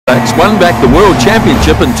Blacks won back the World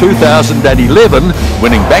Championship in 2011,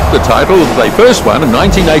 winning back the title that they first won in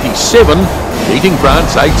 1987, beating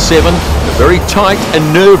France 8-7 in a very tight and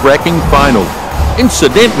nerve-wracking final.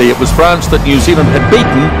 Incidentally, it was France that New Zealand had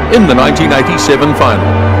beaten in the 1987 final.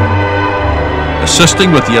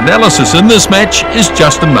 Assisting with the analysis in this match is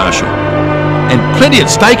Justin Marshall. And plenty at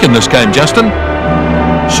stake in this game, Justin.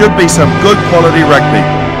 Should be some good quality rugby.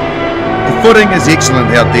 The footing is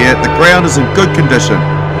excellent out there, the ground is in good condition.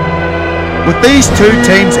 With these two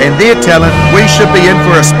teams and their talent, we should be in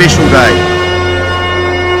for a special day.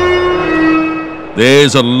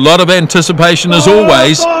 There's a lot of anticipation as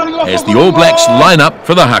always as the All Blacks line up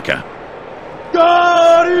for the haka.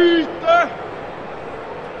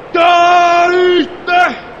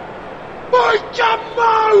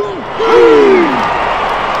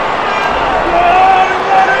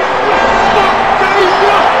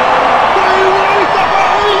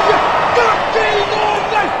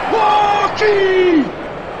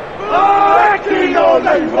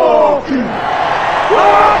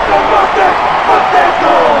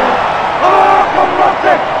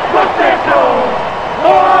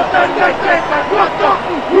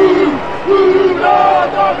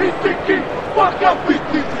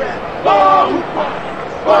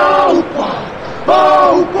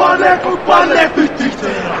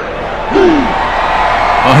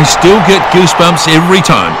 I still get goosebumps every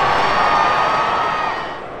time.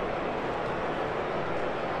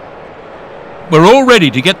 We're all ready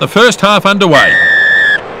to get the first half underway.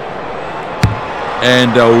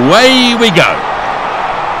 And away we go.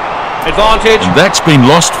 Advantage. And that's been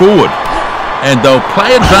lost forward. And they'll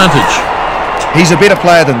play advantage. He's a better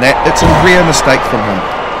player than that. It's a rare mistake from him.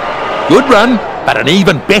 Good run, but an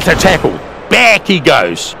even better tackle. Back he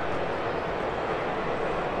goes.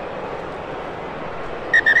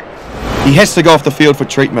 He has to go off the field for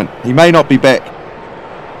treatment. He may not be back.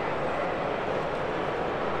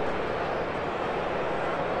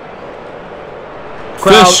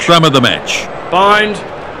 Crouch. First scrum of the match. Bind.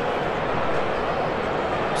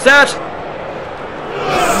 Set.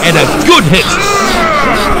 And a good hit.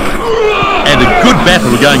 And a good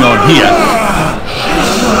battle going on here.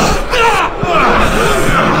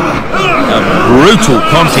 A brutal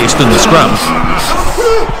contest in the scrum.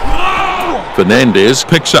 Fernandez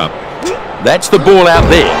picks up. That's the ball out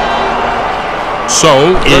there.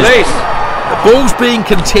 So is the ball's being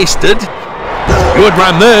contested. Good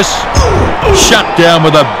run this. Shut down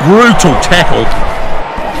with a brutal tackle.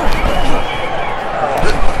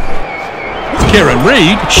 Kieran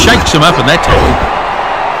Reid shakes him up in that tackle.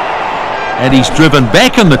 And he's driven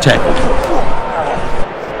back in the tackle.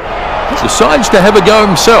 Decides to have a go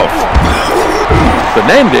himself.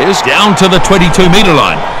 Fernandez down to the 22-metre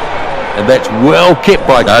line. And that's well kept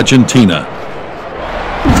by Argentina.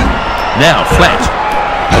 Now flat.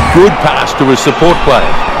 A good pass to his support player.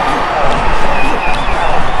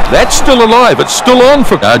 That's still alive. It's still on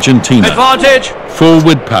for Argentina. Advantage.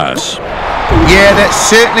 Forward pass. Yeah, that's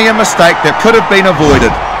certainly a mistake that could have been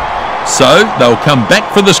avoided. So they'll come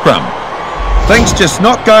back for the scrum. Things just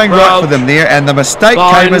not going right for them there, and the mistake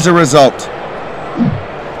came as a result.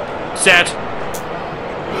 Set.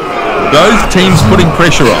 Both teams putting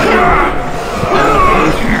pressure on.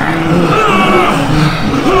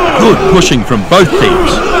 Good pushing from both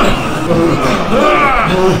teams.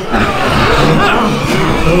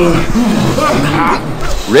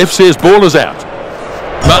 Ref says ball is out.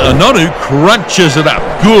 But Anonu crunches it up.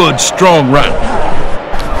 Good, strong run.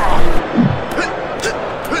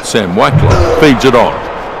 Sam Whitelaw feeds it on.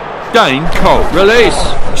 Dane Cole. Release.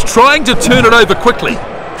 He's trying to turn it over quickly.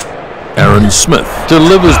 Aaron Smith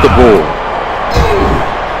delivers the ball.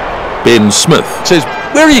 Ben Smith says,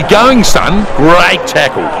 "Where are you going, son?" Great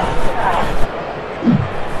tackle.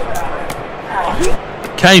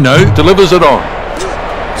 Kano delivers it on.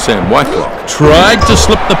 Sam Whitelaw tried to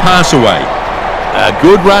slip the pass away. A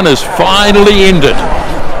good run is finally ended.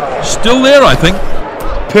 Still there, I think.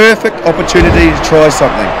 Perfect opportunity to try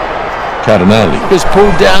something. Cardinale is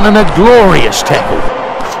pulled down in a glorious tackle.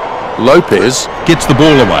 Lopez gets the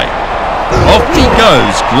ball away. Off he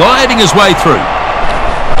goes, gliding his way through.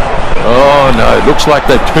 Oh no, looks like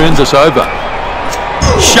they've turned this over.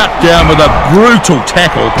 Shut down with a brutal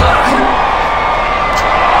tackle.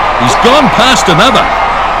 He's gone past another.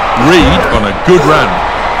 Reid on a good run.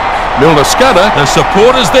 Milner Scudder, the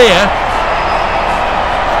support is there.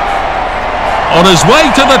 On his way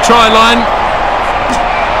to the try line.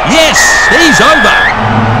 Yes, he's over.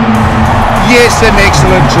 Yes, an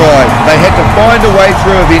excellent try. They had to find a way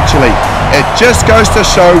through eventually. It just goes to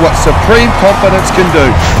show what supreme confidence can do.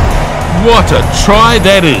 What a try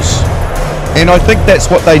that is. And I think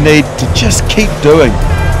that's what they need to just keep doing.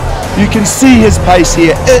 You can see his pace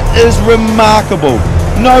here. It is remarkable.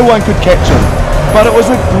 No one could catch him, but it was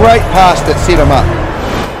a great pass that set him up.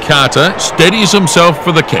 Carter steadies himself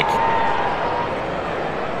for the kick.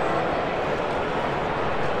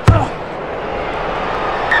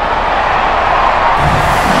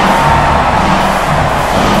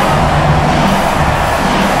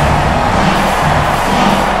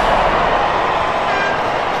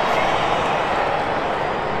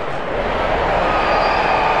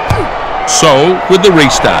 So, with the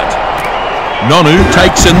restart, Nonu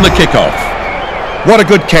takes in the kickoff. What a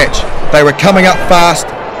good catch. They were coming up fast.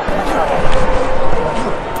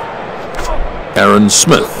 Aaron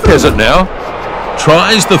Smith has it now.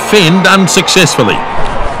 Tries the fend unsuccessfully.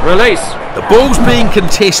 Release. The ball's being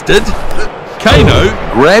contested. Kano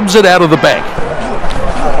grabs it out of the back.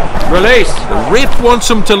 Release. The ref wants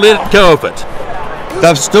him to let go of it.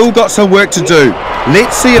 They've still got some work to do.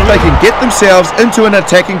 Let's see if they can get themselves into an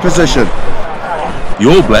attacking position. The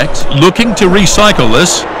All Blacks looking to recycle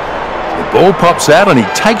this. The ball pops out and he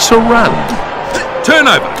takes a run.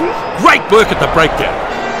 Turnover. Great work at the breakdown.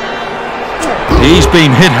 He's been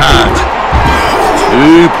hit hard.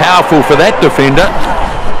 Too powerful for that defender.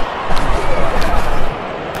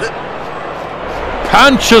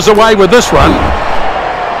 Punches away with this one.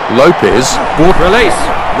 Lopez bought Release.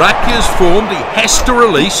 Ruck is formed. He has to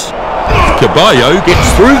release. Caballo gets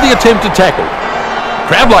through the attempted tackle.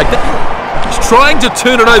 Crowd like that. He's trying to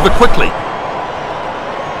turn it over quickly.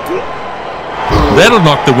 That'll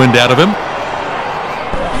knock the wind out of him.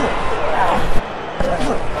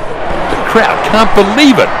 The crowd can't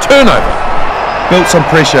believe it. Turnover. Built some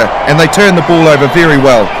pressure, and they turned the ball over very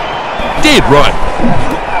well. Dead right.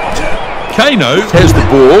 Kano has the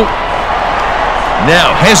ball.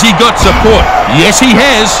 Now, has he got support? Yes, he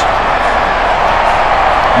has.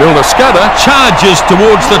 Milner Scudder charges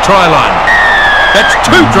towards the try line. That's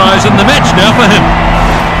 2 tries in the match now for him.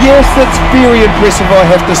 Yes, that's very impressive, I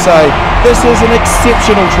have to say. This is an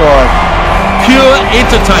exceptional try. Pure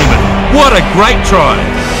entertainment. What a great try.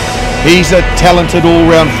 He's a talented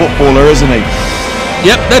all-round footballer, isn't he?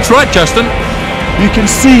 Yep, that's right, Justin. You can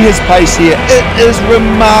see his pace here. It is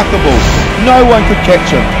remarkable. No one could catch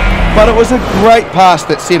him, but it was a great pass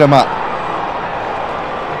that set him up.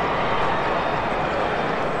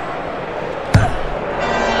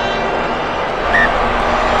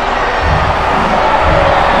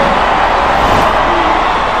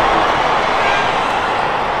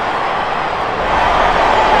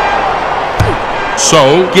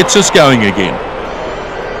 So gets us going again.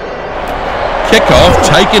 Kickoff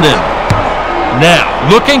taken in. Now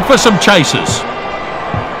looking for some chasers.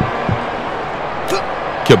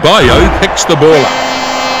 Caballo picks the ball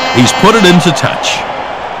up. He's put it into touch.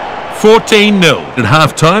 14-0 at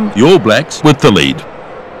half-time. The All Blacks with the lead.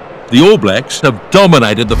 The All Blacks have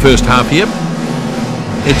dominated the first half here.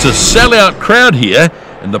 It's a sellout crowd here,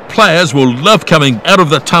 and the players will love coming out of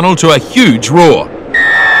the tunnel to a huge roar.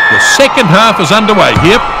 The second half is underway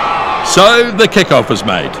here, so the kickoff is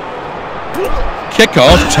made.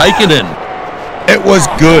 Kickoff taken in. It was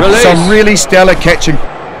good. Release. Some really stellar catching.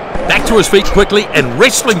 Back to his feet quickly and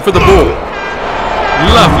wrestling for the ball.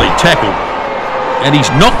 Lovely tackle. And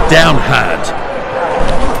he's knocked down hard.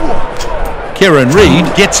 Kieran Reid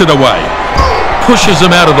gets it away. Pushes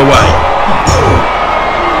him out of the way.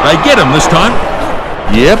 They get him this time.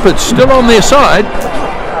 Yep, it's still on their side.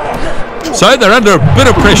 So they're under a bit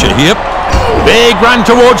of pressure here. Big run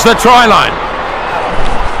towards the try line.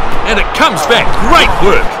 And it comes back. Great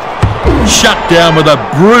work. Shut down with a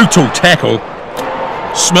brutal tackle.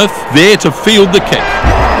 Smith there to field the kick.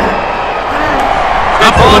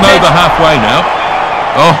 Up and over halfway now.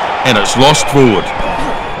 Oh, and it's lost forward.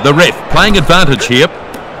 The ref playing advantage here.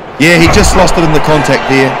 Yeah, he just lost it in the contact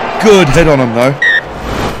there. Good hit on him though.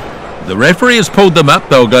 The referee has pulled them up.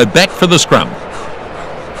 They'll go back for the scrum.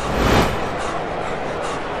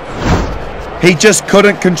 He just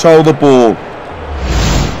couldn't control the ball.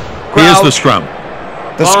 Here's the scrum.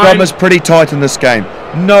 The scrum is pretty tight in this game.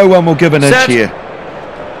 No one will give an inch here.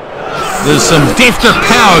 There's some definite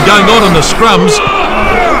power going on in the scrums.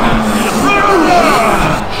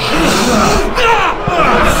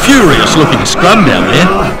 Furious looking scrum down there.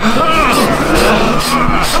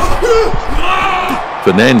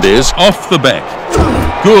 Fernandez off the back.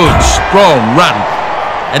 Good strong run.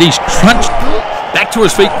 And he's crunched back to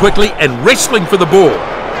his feet quickly and wrestling for the ball.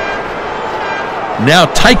 Now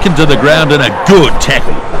taken to the ground in a good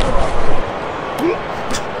tackle.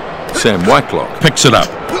 Sam Whitelock picks it up.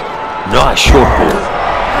 Nice short ball.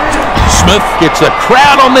 Smith gets the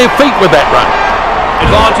crowd on their feet with that run.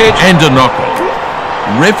 Advantage. And a knock-off.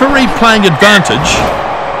 Referee playing advantage.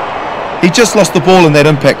 He just lost the ball in that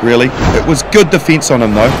impact, really. It was good defence on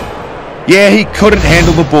him, though. Yeah, he couldn't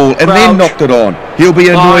handle the ball and then knocked it on. He'll be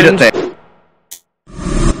annoyed at that.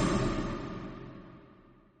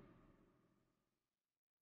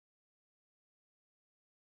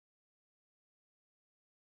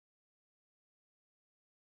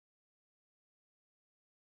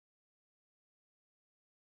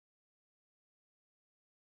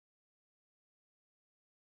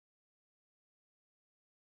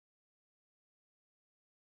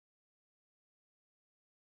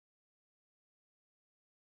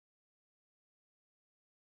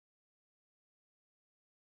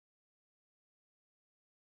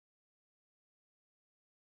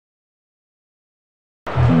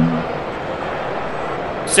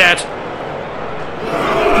 Set.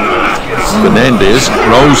 Fernandez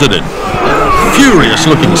rolls it in. Furious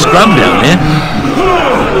looking scrum down there.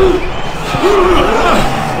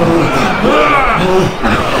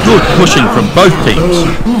 Good pushing from both teams.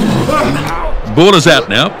 Ball is out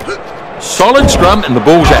now. Solid scrum and the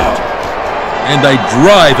ball's out. And they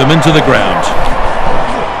drive him into the ground.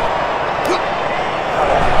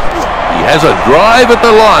 He has a drive at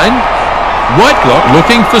the line. Whitelock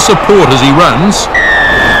looking for support as he runs.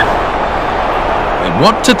 They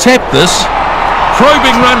want to tap this.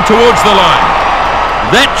 Probing run towards the line.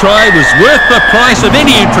 That try was worth the price of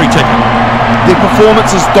any entry ticket. Their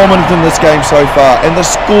performance is dominant in this game so far, and the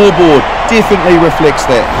scoreboard definitely reflects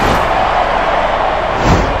that.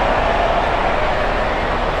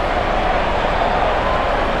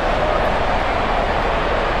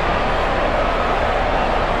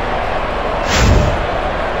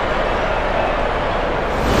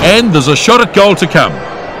 And there's a shot at goal to come.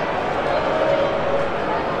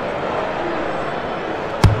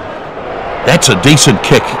 That's a decent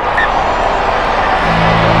kick.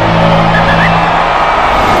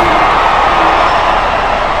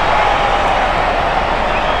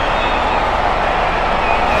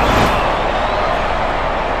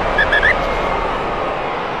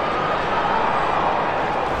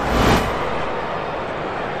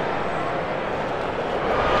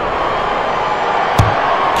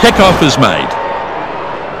 Kickoff is made.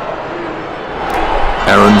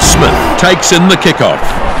 Aaron Smith takes in the kickoff.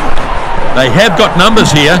 They have got numbers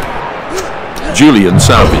here. Julian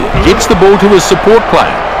Salvia gets the ball to his support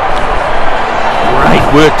player. Great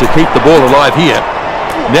work to keep the ball alive here.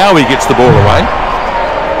 Now he gets the ball away.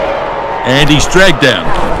 And he's dragged down.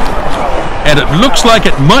 And it looks like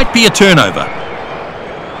it might be a turnover.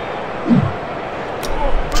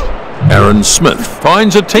 Aaron Smith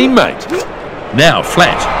finds a teammate. Now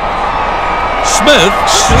flat. Smith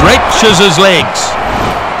stretches his legs.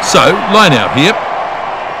 So, line out here.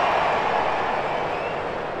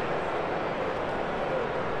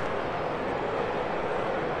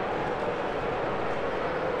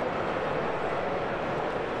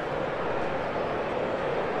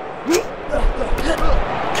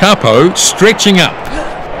 Capo stretching up.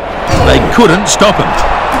 They couldn't stop him.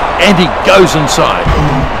 And he goes inside.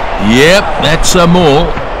 Yep, that's a maul.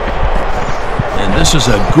 And this is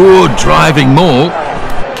a good driving maul.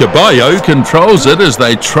 Caballo controls it as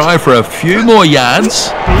they try for a few more yards.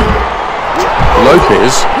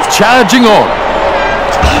 Lopez charging on.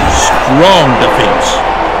 Strong defence.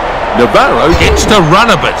 Navarro gets to run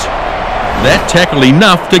a bit. That tackle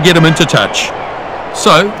enough to get him into touch.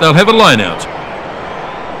 So they'll have a line out.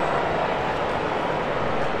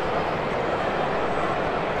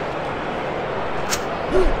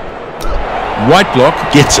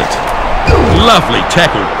 Whitelock gets it. Lovely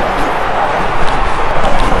tackle.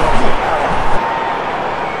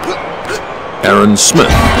 Aaron Smith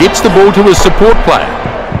gets the ball to his support player.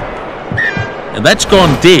 And that's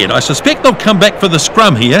gone dead. I suspect they'll come back for the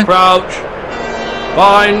scrum here. Crouch.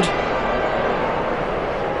 Bind.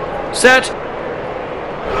 Set.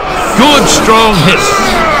 Good strong hit.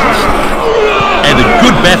 And a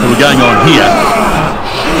good battle going on here.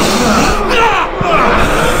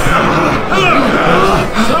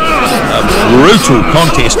 Brutal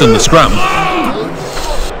contest in the scrum.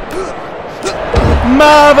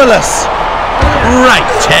 Marvellous! Great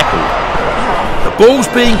tackle. The ball's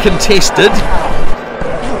being contested.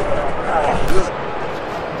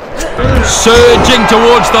 Surging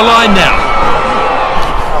towards the line now.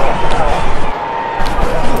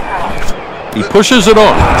 He pushes it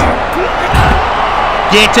on.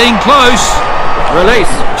 Getting close.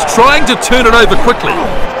 Release. He's trying to turn it over quickly.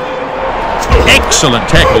 Excellent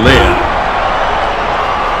tackle there.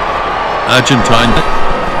 Argentine,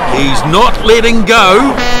 he's not letting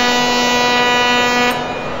go.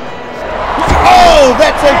 Oh,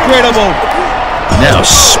 that's incredible! Now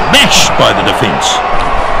smashed by the defence.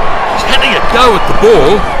 He's having a go at the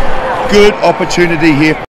ball. good opportunity here.